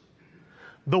verse.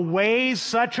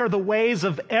 Such are the ways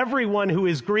of everyone who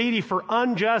is greedy for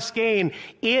unjust gain.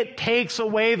 It takes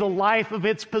away the life of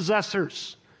its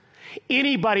possessors.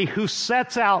 Anybody who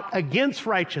sets out against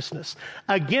righteousness,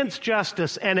 against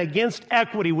justice, and against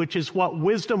equity, which is what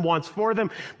wisdom wants for them,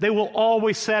 they will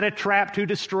always set a trap to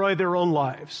destroy their own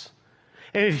lives.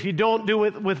 And if you don't do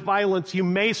it with violence, you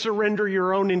may surrender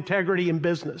your own integrity in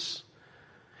business.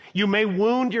 You may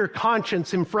wound your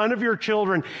conscience in front of your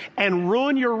children and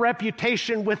ruin your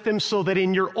reputation with them so that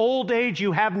in your old age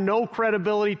you have no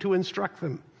credibility to instruct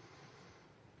them.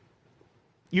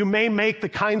 You may make the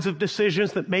kinds of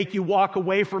decisions that make you walk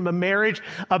away from a marriage,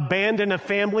 abandon a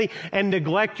family, and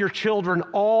neglect your children,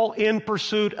 all in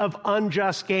pursuit of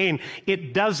unjust gain.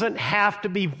 It doesn't have to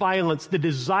be violence. The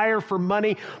desire for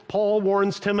money, Paul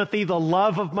warns Timothy, the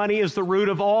love of money is the root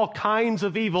of all kinds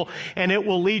of evil, and it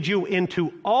will lead you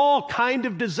into all kind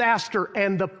of disaster.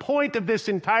 And the point of this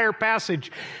entire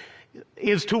passage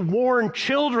is to warn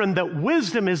children that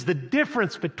wisdom is the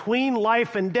difference between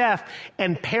life and death.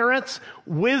 And parents,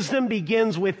 wisdom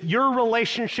begins with your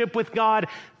relationship with God,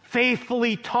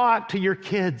 faithfully taught to your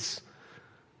kids.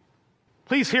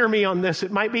 Please hear me on this.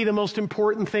 It might be the most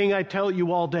important thing I tell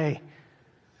you all day.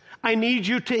 I need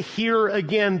you to hear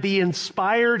again the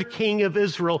inspired King of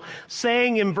Israel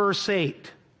saying in verse 8,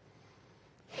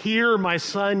 hear, my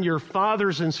son, your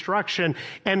father's instruction,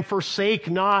 and forsake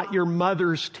not your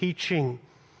mother's teaching.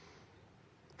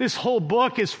 This whole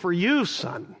book is for you,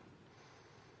 son.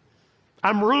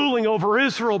 I'm ruling over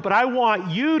Israel, but I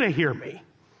want you to hear me.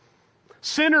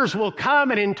 Sinners will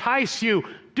come and entice you.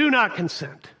 Do not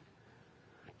consent.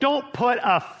 Don't put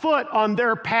a foot on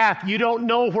their path. You don't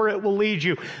know where it will lead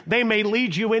you. They may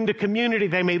lead you into community.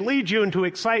 They may lead you into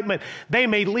excitement. They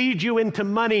may lead you into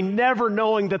money, never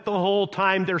knowing that the whole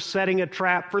time they're setting a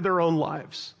trap for their own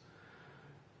lives.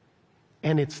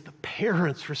 And it's the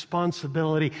parent's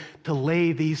responsibility to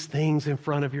lay these things in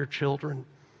front of your children.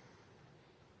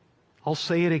 I'll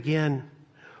say it again.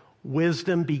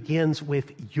 Wisdom begins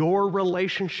with your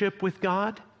relationship with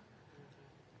God,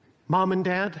 mom and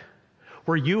dad,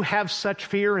 where you have such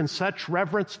fear and such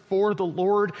reverence for the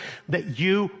Lord that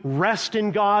you rest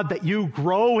in God, that you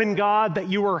grow in God, that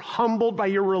you are humbled by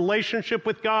your relationship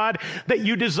with God, that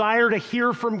you desire to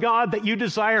hear from God, that you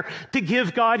desire to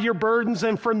give God your burdens,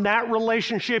 and from that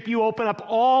relationship you open up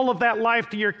all of that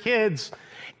life to your kids.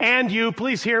 And you,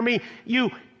 please hear me, you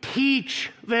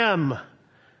teach them.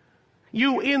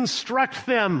 You instruct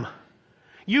them.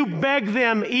 You beg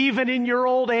them, even in your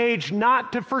old age,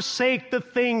 not to forsake the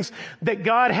things that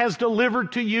God has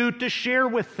delivered to you to share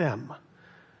with them.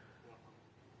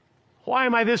 Why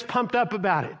am I this pumped up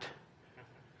about it?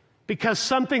 Because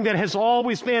something that has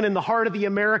always been in the heart of the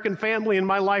American family in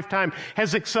my lifetime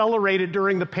has accelerated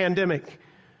during the pandemic,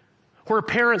 where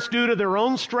parents, due to their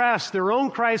own stress, their own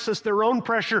crisis, their own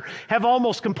pressure, have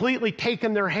almost completely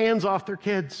taken their hands off their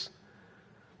kids.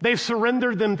 They've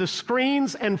surrendered them to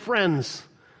screens and friends,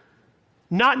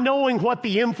 not knowing what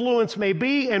the influence may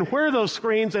be and where those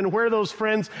screens and where those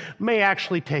friends may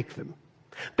actually take them.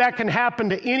 That can happen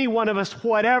to any one of us,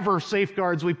 whatever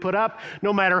safeguards we put up,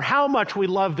 no matter how much we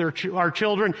love our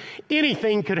children.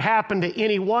 Anything could happen to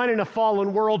anyone in a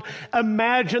fallen world.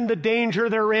 Imagine the danger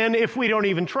they're in if we don't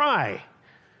even try.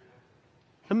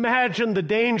 Imagine the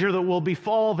danger that will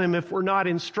befall them if we're not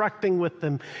instructing with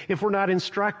them, if we're not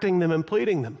instructing them and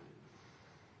pleading them.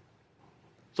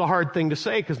 It's a hard thing to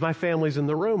say because my family's in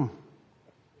the room.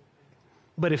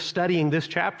 But if studying this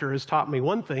chapter has taught me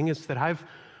one thing, it's that I've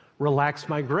relaxed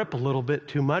my grip a little bit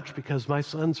too much because my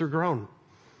sons are grown.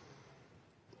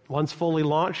 One's fully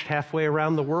launched halfway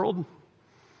around the world.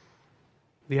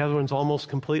 The other one's almost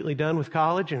completely done with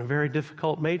college in a very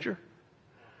difficult major.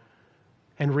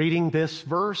 And reading this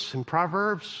verse in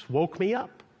Proverbs woke me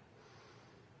up.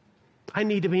 I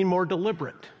need to be more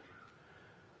deliberate.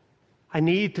 I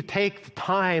need to take the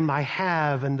time I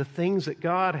have and the things that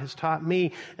God has taught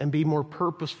me and be more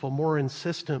purposeful, more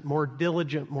insistent, more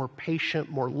diligent, more patient,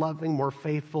 more loving, more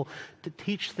faithful to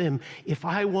teach them. If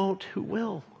I won't, who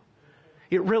will?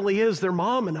 It really is their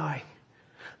mom and I.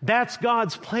 That's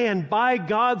God's plan by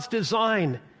God's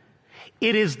design.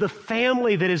 It is the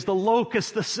family that is the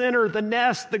locus, the center, the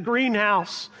nest, the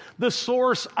greenhouse, the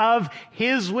source of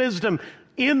His wisdom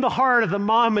in the heart of the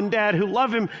mom and dad who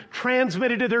love Him,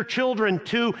 transmitted to their children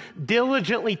to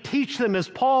diligently teach them, as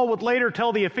Paul would later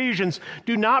tell the Ephesians,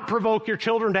 do not provoke your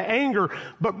children to anger,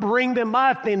 but bring them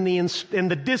up in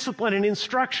the discipline and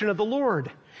instruction of the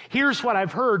Lord. Here's what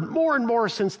I've heard more and more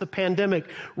since the pandemic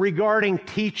regarding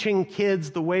teaching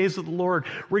kids the ways of the Lord,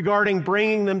 regarding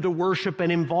bringing them to worship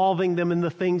and involving them in the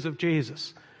things of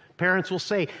Jesus. Parents will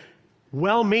say,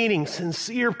 well-meaning,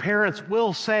 sincere parents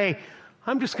will say,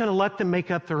 I'm just going to let them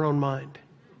make up their own mind.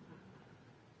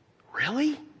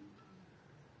 Really?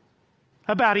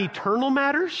 About eternal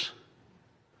matters?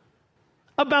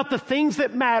 About the things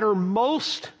that matter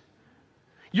most?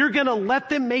 You're going to let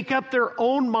them make up their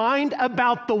own mind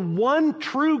about the one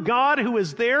true God who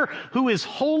is there, who is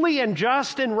holy and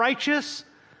just and righteous?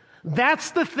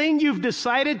 That's the thing you've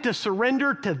decided to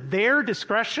surrender to their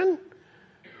discretion?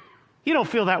 You don't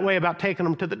feel that way about taking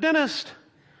them to the dentist.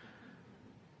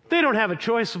 They don't have a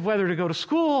choice of whether to go to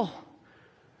school.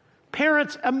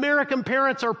 Parents, American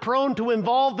parents, are prone to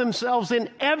involve themselves in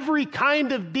every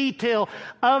kind of detail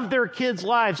of their kids'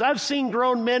 lives. I've seen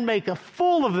grown men make a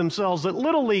fool of themselves at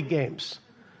Little League games.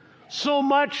 So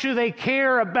much do they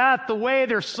care about the way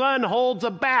their son holds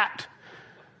a bat.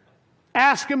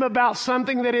 Ask him about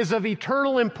something that is of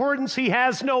eternal importance, he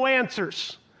has no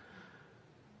answers.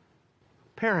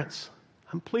 Parents,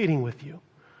 I'm pleading with you.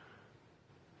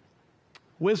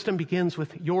 Wisdom begins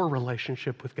with your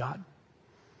relationship with God,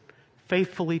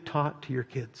 faithfully taught to your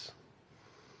kids.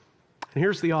 And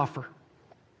here's the offer.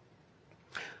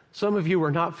 Some of you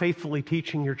are not faithfully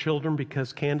teaching your children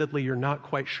because, candidly, you're not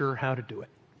quite sure how to do it.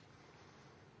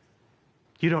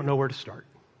 You don't know where to start.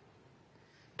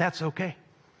 That's okay.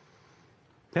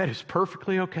 That is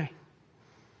perfectly okay.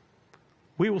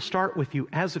 We will start with you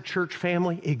as a church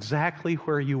family exactly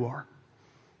where you are.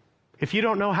 If you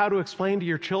don't know how to explain to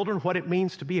your children what it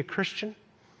means to be a Christian,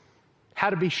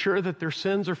 how to be sure that their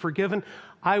sins are forgiven,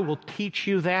 I will teach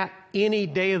you that any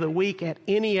day of the week at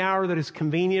any hour that is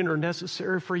convenient or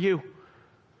necessary for you.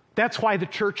 That's why the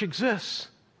church exists,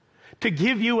 to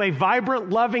give you a vibrant,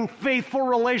 loving, faithful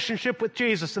relationship with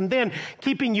Jesus. And then,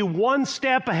 keeping you one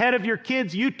step ahead of your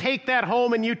kids, you take that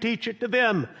home and you teach it to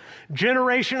them.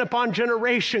 Generation upon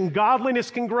generation,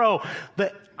 godliness can grow.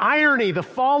 The irony, the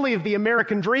folly of the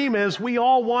American dream is we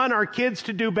all want our kids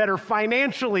to do better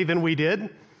financially than we did.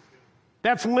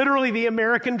 That's literally the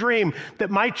American dream, that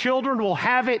my children will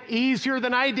have it easier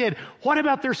than I did. What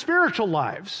about their spiritual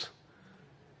lives?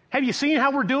 Have you seen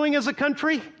how we're doing as a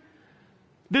country?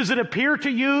 Does it appear to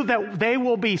you that they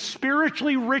will be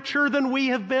spiritually richer than we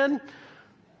have been?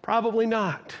 Probably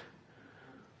not.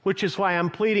 Which is why I'm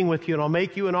pleading with you, and I'll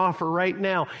make you an offer right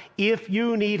now. If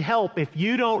you need help, if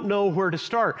you don't know where to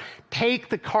start, take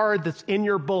the card that's in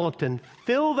your bulletin,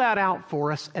 fill that out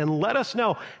for us, and let us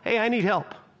know, hey, I need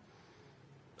help.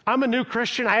 I'm a new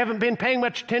Christian. I haven't been paying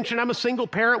much attention. I'm a single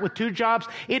parent with 2 jobs.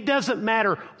 It doesn't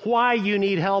matter why you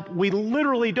need help. We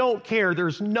literally don't care.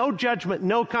 There's no judgment,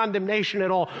 no condemnation at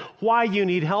all why you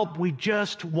need help. We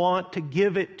just want to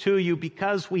give it to you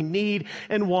because we need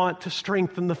and want to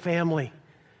strengthen the family.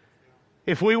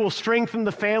 If we will strengthen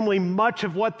the family, much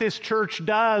of what this church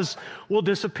does will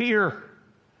disappear.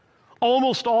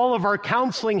 Almost all of our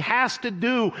counseling has to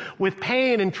do with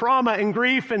pain and trauma and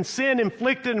grief and sin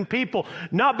inflicted on people,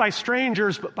 not by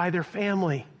strangers, but by their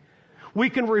family. We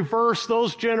can reverse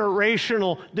those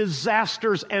generational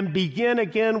disasters and begin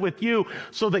again with you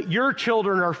so that your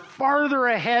children are farther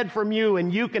ahead from you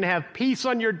and you can have peace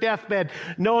on your deathbed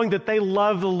knowing that they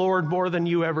love the Lord more than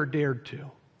you ever dared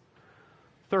to.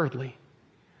 Thirdly,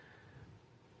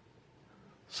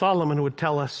 Solomon would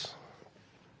tell us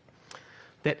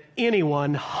that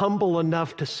anyone humble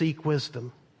enough to seek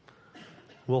wisdom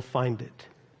will find it.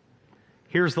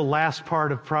 Here's the last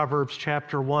part of Proverbs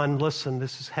chapter 1. Listen,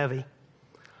 this is heavy.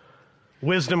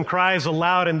 Wisdom cries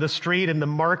aloud in the street, in the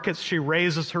markets she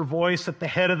raises her voice, at the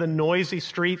head of the noisy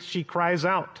streets she cries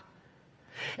out.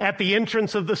 At the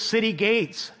entrance of the city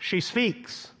gates she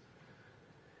speaks.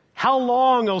 How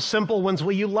long, O simple ones,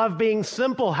 will you love being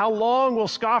simple? How long will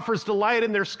scoffers delight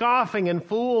in their scoffing and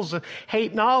fools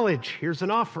hate knowledge? Here's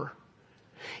an offer.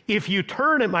 If you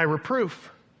turn at my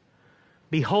reproof,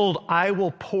 behold, I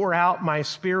will pour out my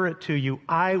spirit to you.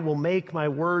 I will make my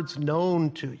words known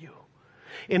to you.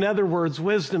 In other words,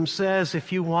 wisdom says,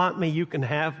 if you want me, you can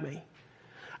have me.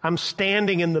 I'm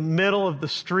standing in the middle of the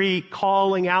street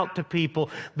calling out to people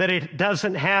that it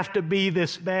doesn't have to be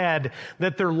this bad,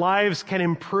 that their lives can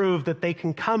improve, that they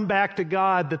can come back to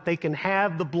God, that they can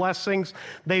have the blessings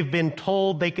they've been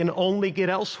told they can only get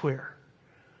elsewhere.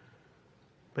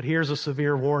 But here's a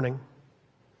severe warning.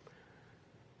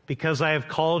 Because I have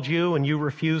called you and you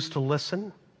refuse to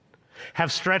listen,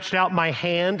 have stretched out my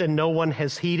hand and no one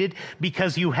has heeded,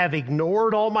 because you have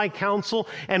ignored all my counsel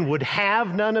and would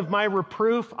have none of my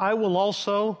reproof, I will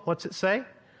also, what's it say?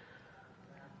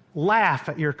 Laugh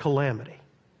at your calamity.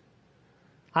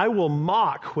 I will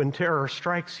mock when terror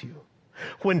strikes you.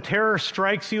 When terror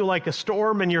strikes you like a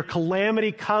storm and your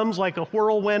calamity comes like a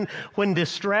whirlwind, when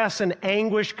distress and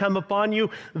anguish come upon you,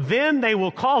 then they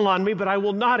will call on me, but I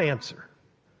will not answer.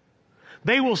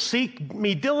 They will seek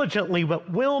me diligently, but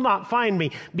will not find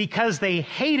me, because they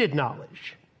hated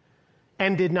knowledge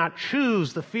and did not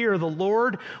choose the fear of the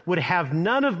Lord, would have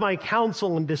none of my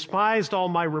counsel and despised all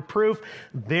my reproof.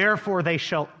 Therefore they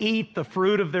shall eat the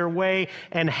fruit of their way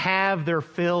and have their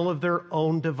fill of their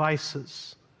own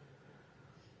devices.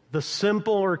 The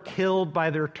simple are killed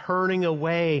by their turning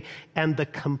away, and the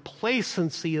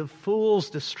complacency of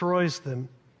fools destroys them.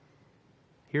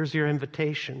 Here's your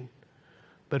invitation.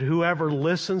 But whoever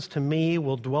listens to me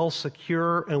will dwell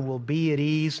secure and will be at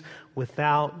ease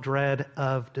without dread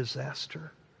of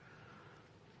disaster.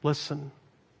 Listen,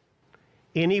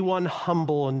 anyone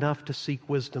humble enough to seek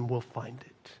wisdom will find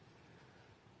it.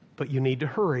 But you need to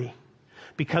hurry,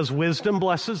 because wisdom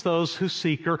blesses those who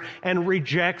seek her and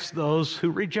rejects those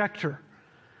who reject her.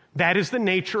 That is the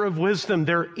nature of wisdom.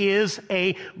 There is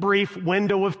a brief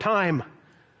window of time.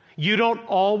 You don't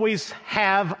always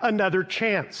have another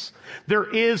chance. There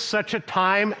is such a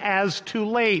time as too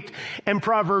late. And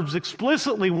Proverbs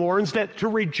explicitly warns that to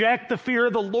reject the fear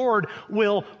of the Lord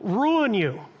will ruin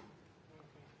you.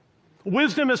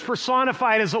 Wisdom is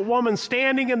personified as a woman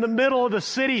standing in the middle of the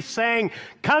city saying,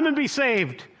 come and be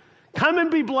saved. Come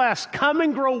and be blessed. Come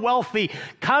and grow wealthy.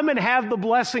 Come and have the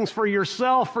blessings for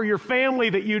yourself, for your family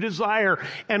that you desire.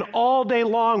 And all day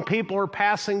long, people are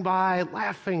passing by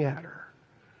laughing at her.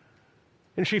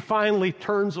 And she finally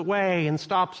turns away and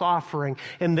stops offering.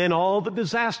 And then all the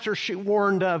disasters she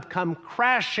warned of come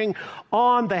crashing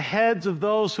on the heads of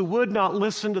those who would not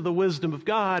listen to the wisdom of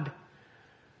God.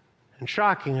 And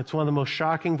shocking, it's one of the most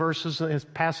shocking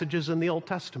passages in the Old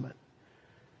Testament.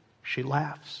 She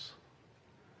laughs.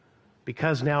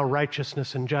 Because now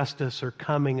righteousness and justice are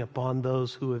coming upon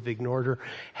those who have ignored her.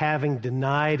 Having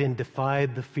denied and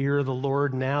defied the fear of the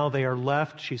Lord, now they are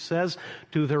left, she says,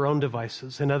 to their own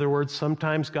devices. In other words,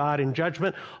 sometimes God in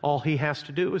judgment, all he has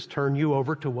to do is turn you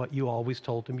over to what you always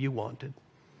told him you wanted.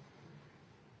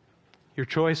 Your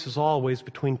choice is always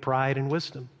between pride and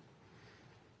wisdom.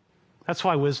 That's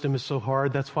why wisdom is so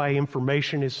hard. That's why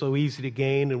information is so easy to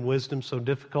gain and wisdom so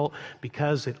difficult,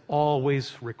 because it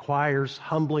always requires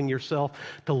humbling yourself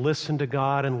to listen to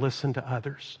God and listen to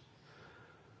others.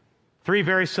 3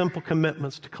 very simple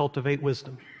commitments to cultivate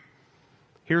wisdom.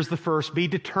 Here's the first. Be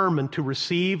determined to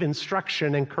receive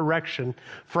instruction and correction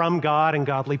from God and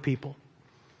godly people.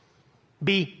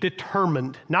 Be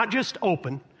determined, not just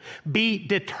open. Be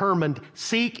determined.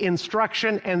 Seek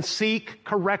instruction and seek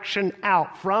correction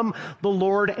out from the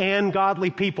Lord and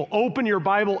godly people. Open your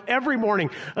Bible every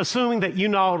morning, assuming that you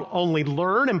not only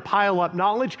learn and pile up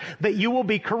knowledge, that you will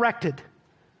be corrected.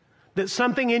 That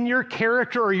something in your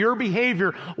character or your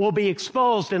behavior will be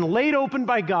exposed and laid open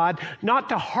by God, not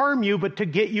to harm you, but to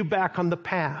get you back on the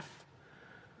path.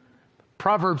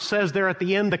 Proverbs says there at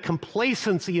the end, the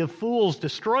complacency of fools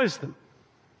destroys them.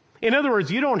 In other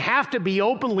words, you don't have to be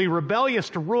openly rebellious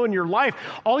to ruin your life.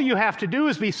 All you have to do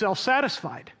is be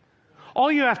self-satisfied.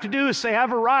 All you have to do is say,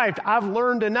 I've arrived, I've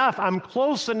learned enough, I'm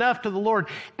close enough to the Lord.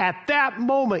 At that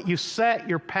moment, you set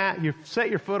your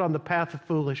foot on the path of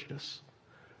foolishness.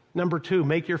 Number 2,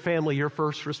 make your family your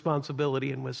first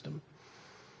responsibility in wisdom.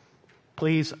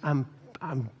 Please, I'm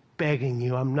begging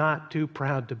you, I'm not too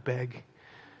proud to beg.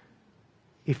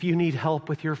 If you need help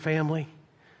with your family,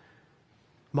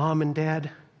 mom and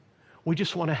dad, we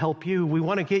just want to help you. We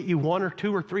want to get you 1 or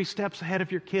 2 or 3 steps ahead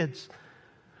of your kids.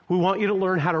 We want you to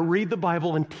learn how to read the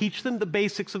Bible and teach them the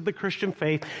basics of the Christian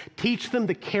faith. Teach them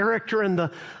the character and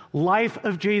the life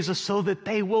of Jesus so that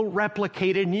they will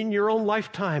replicate it in your own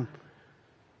lifetime.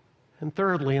 And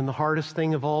thirdly, and the hardest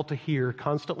thing of all to hear,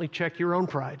 constantly check your own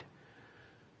pride,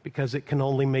 because it can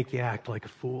only make you act like a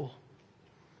fool.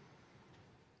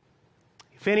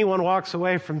 If anyone walks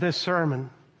away from this sermon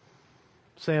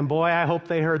saying, boy, I hope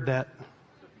they heard that,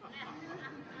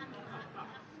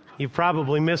 you've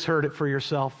probably misheard it for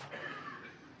yourself.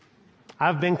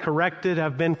 I've been corrected.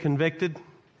 I've been convicted.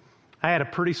 I had a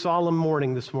pretty solemn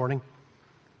morning this morning,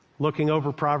 looking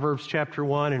over Proverbs chapter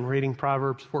 1 and reading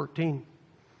Proverbs 14.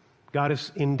 God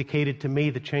has indicated to me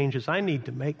the changes I need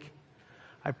to make.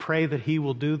 I pray that he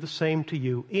will do the same to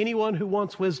you. Anyone who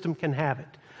wants wisdom can have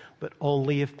it, but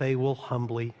only if they will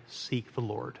humbly seek the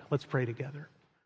Lord. Let's pray together.